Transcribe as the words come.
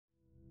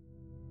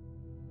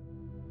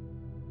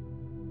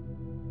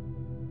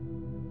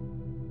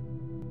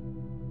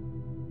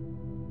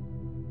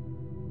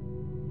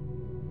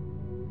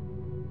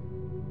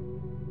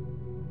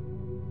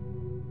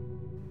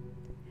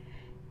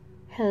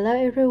Hello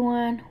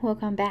everyone,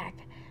 welcome back.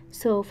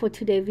 So for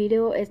today's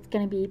video, it's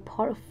gonna be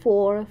part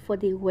 4 for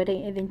the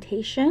wedding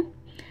invitation.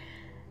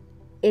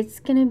 It's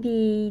gonna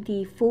be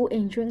the food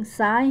and drink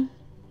side,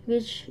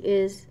 which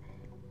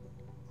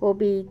will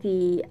be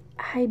the,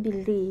 I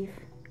believe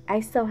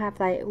I still have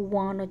like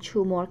 1 or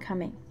 2 more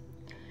coming.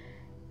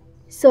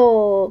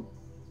 So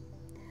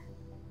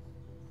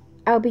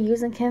I'll be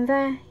using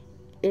Canva.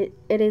 It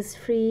is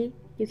free.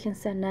 You can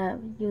sign up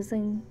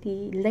using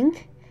the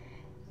link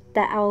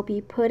that I'll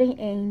be putting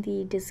in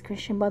the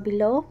description bar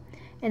below,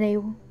 and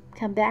then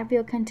come back,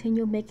 we'll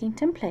continue making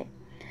template.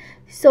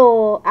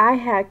 So I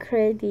have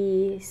created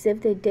the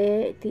save the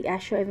date, the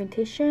actual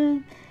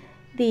invitation,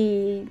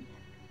 the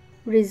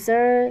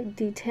reserve,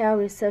 detail,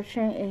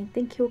 reception, and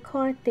thank you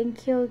card,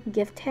 thank you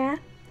gift tag.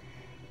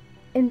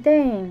 And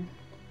then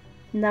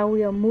now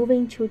we are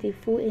moving to the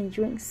food and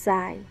drink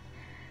side.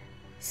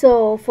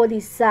 So for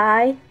the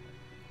side,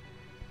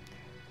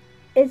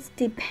 it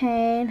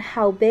depends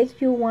how big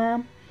you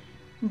want,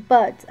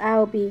 but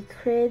I'll be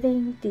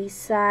creating the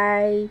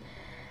side.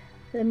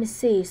 Let me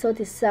see. So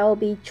the side will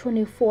be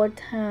 24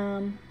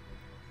 times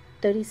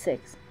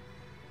 36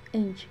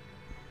 inch.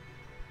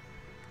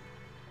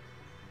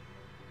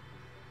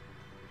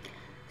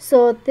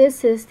 So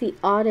this is the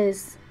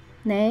artist's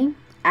name.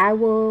 I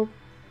will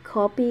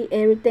copy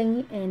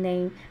everything and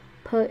then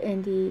put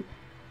in the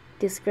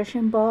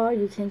description bar.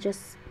 You can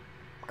just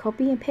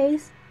copy and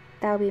paste.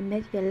 That will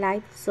make your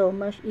life so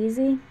much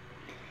easy.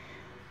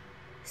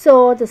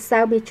 So the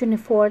side will be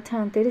 24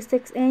 times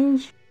 36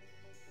 inch.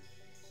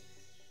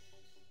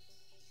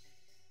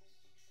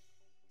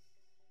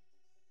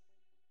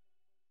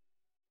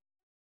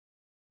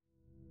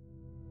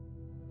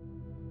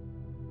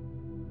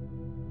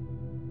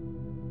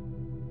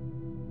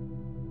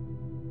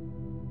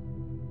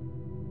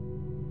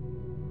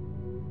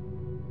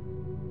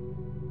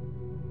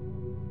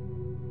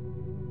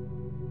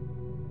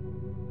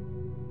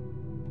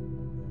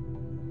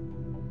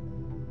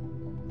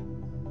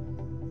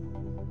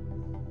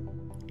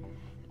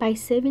 By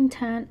saving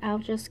time,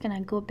 I'm just gonna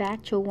go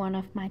back to one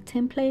of my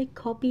template,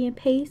 copy and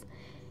paste,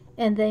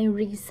 and then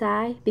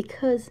resize,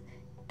 because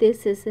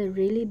this is a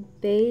really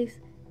big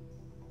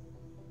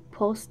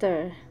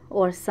poster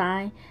or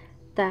sign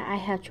that I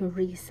have to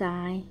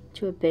resize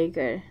to a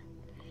bigger.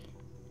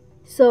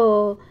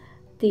 So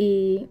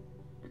the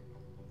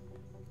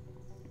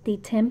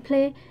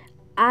template,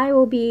 I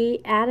will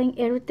be adding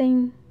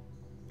everything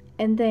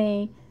and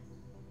then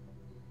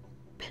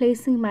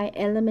placing my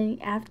element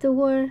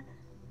afterward.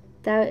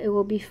 That it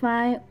will be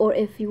fine. Or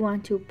if you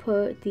want to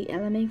put the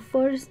element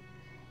first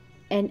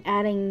and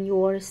adding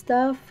your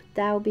stuff,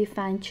 that will be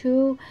fine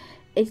too.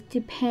 It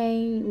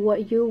depends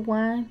what you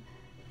want.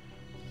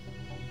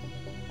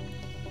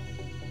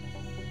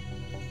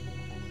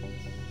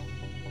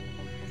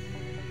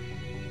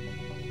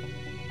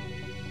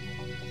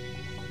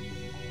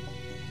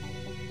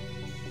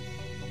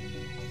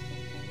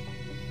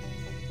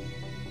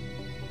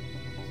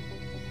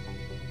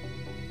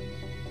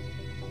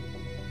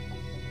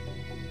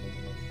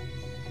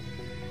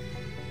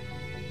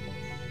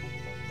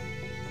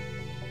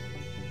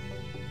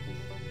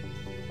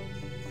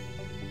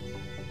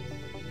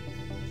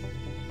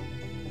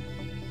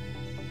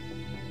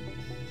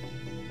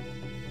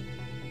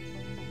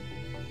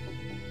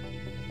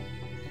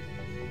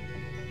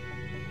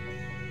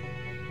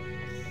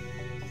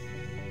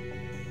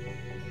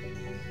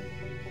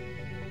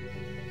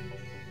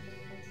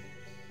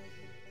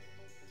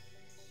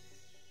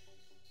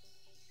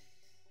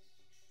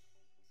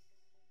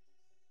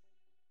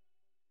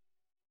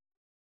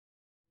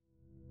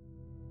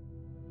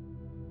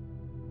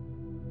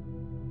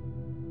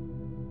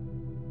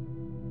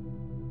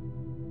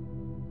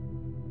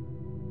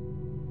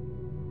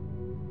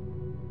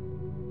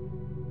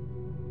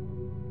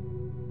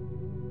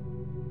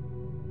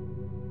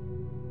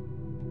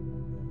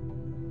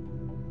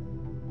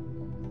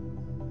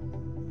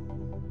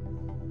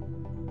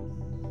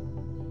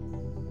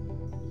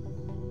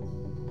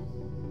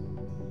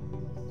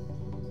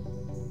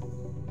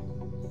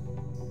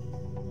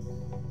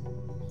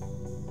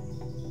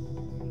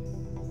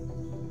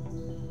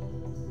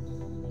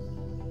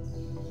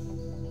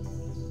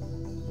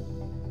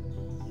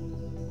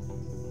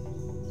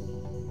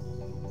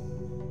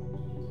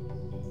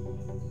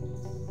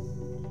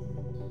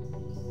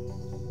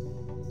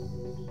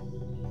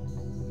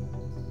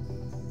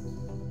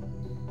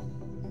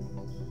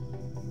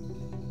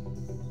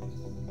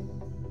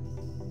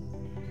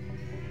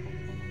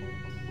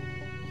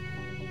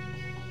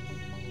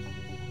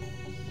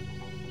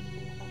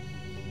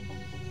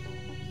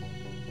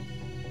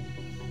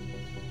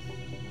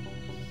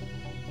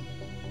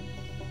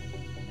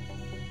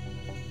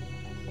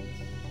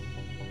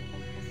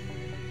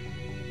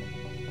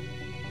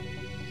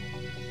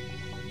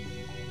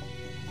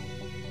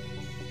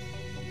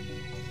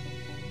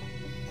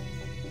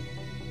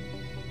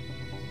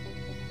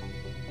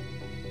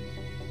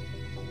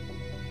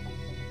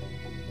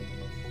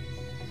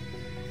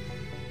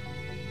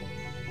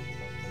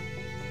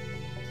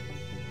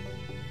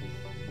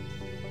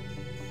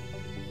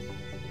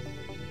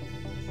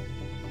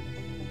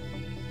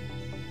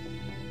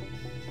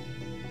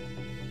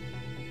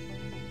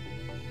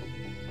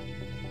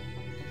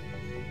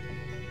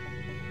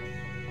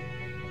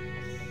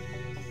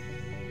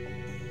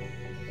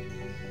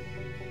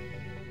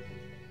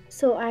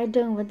 So I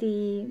done with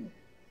the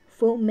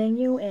food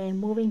menu and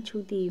moving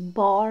to the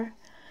bar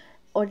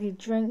or the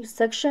drink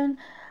section.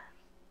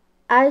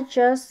 I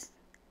just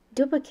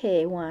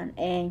duplicate one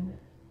and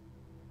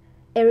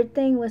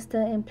everything was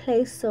done in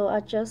place, so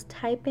I just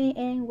type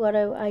in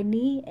whatever I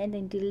need and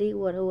then delete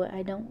whatever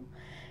I don't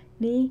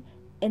need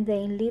and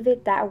then leave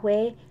it that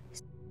way.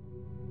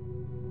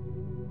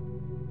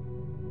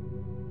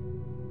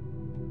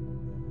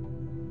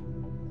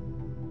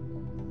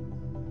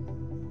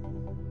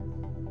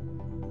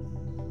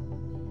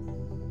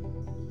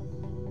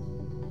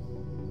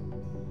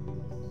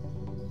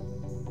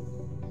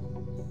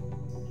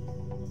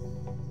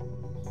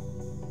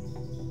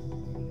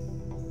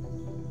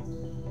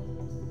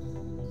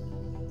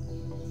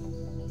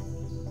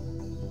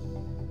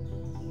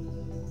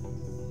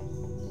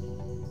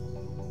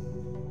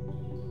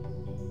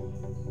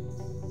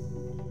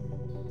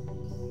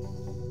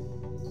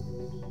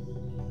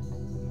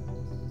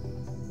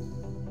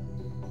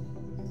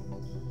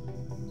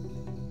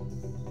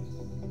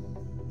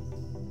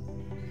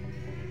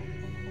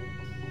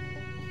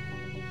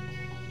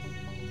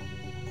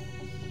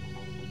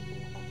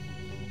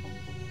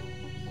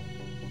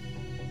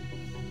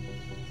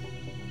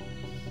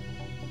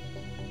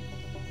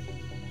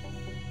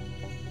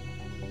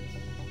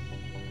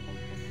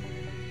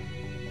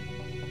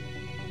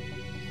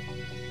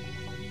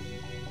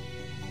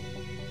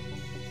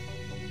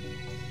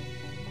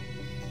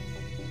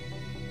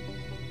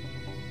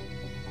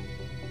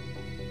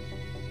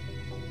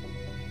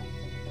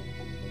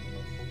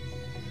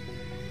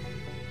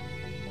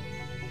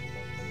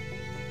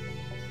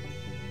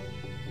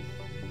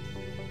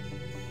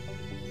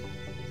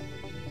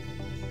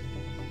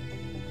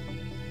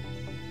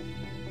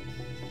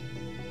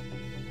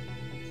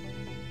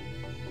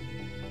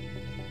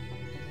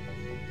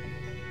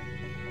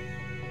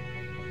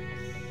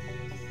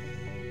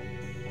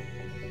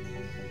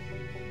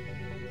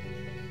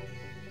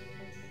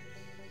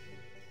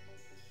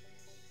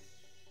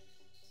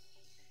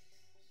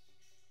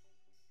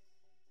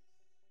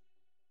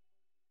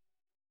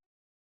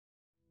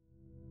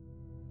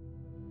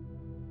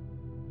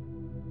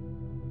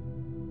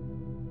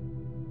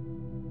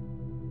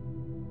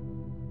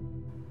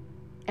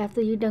 After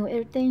you're done with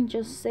everything,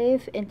 just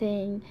save and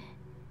then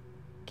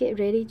get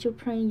ready to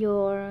print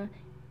your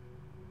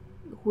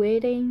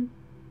wedding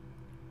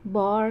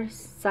bar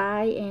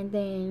sign and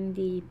then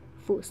the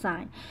food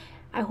sign.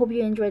 I hope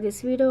you enjoyed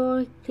this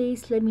video.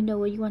 Please let me know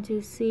what you want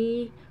to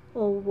see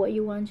or what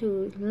you want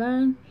to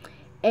learn,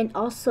 and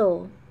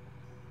also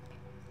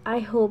I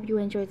hope you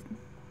enjoyed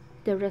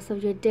the rest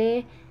of your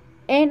day.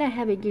 And I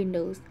have a good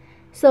news.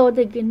 So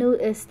the good news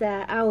is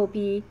that I will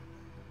be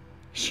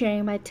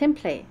sharing my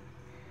template.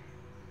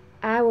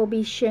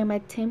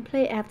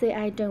 After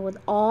I'm done with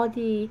all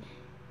the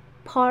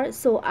parts.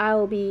 So I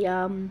will be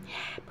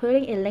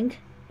putting a link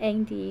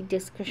in the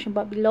description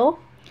box below,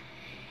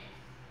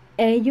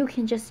 and you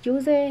can just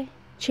use it,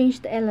 change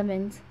the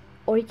elements,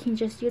 or you can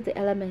just use the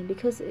element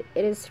because it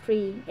is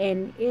free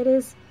and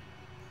you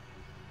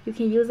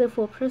can use it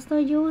for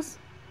personal use.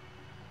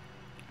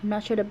 I'm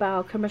not sure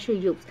about commercial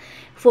use.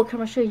 For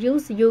commercial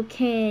use, you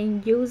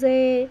can use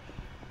it,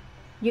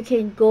 you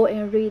can go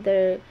and read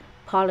the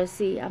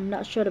policy. I'm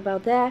not sure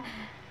about that.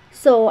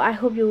 So I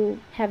hope you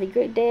have a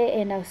great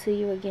day, and I'll see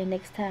you again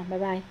next time. Bye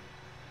bye.